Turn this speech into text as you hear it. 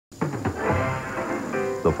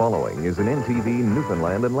The following is an NTV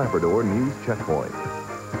Newfoundland and Labrador news checkpoint.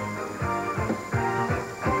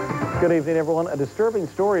 Good evening, everyone. A disturbing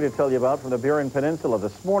story to tell you about from the Burin Peninsula.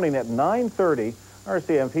 This morning at 9:30,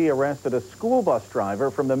 RCMP arrested a school bus driver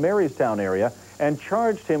from the Marystown area and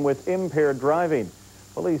charged him with impaired driving.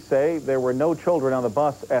 Police say there were no children on the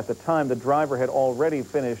bus at the time. The driver had already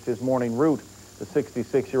finished his morning route. The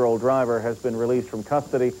 66-year-old driver has been released from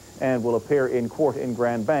custody and will appear in court in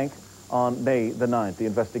Grand Bank on May the 9th. The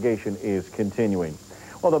investigation is continuing.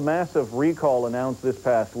 Well, the massive recall announced this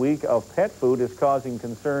past week of pet food is causing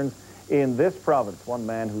concerns in this province. One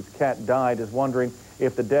man whose cat died is wondering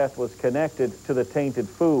if the death was connected to the tainted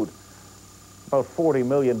food. About $40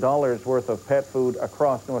 million worth of pet food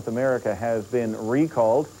across North America has been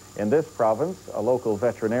recalled. In this province, a local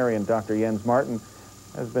veterinarian, Dr. Jens Martin,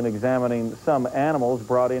 has been examining some animals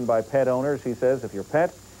brought in by pet owners. He says if your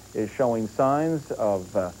pet is showing signs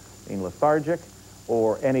of being lethargic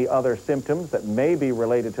or any other symptoms that may be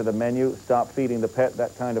related to the menu, stop feeding the pet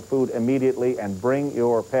that kind of food immediately and bring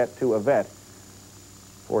your pet to a vet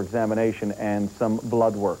for examination and some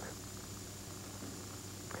blood work.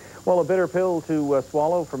 Well, a bitter pill to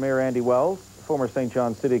swallow for Mayor Andy Wells. Former St.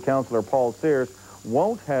 John City Councillor Paul Sears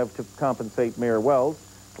won't have to compensate Mayor Wells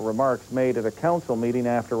for remarks made at a council meeting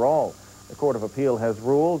after all. The Court of Appeal has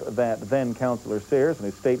ruled that then Councillor Sears and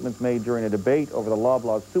his statements made during a debate over the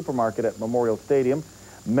Loblaws supermarket at Memorial Stadium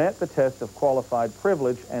met the test of qualified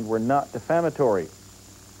privilege and were not defamatory.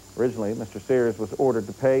 Originally, Mr. Sears was ordered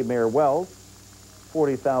to pay Mayor Wells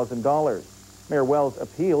 $40,000. Mayor Wells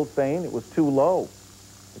appealed, saying it was too low.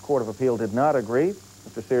 The Court of Appeal did not agree.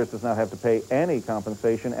 Mr. Sears does not have to pay any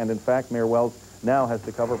compensation, and in fact, Mayor Wells now has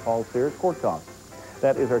to cover Paul Sears' court costs.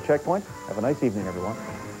 That is our checkpoint. Have a nice evening, everyone.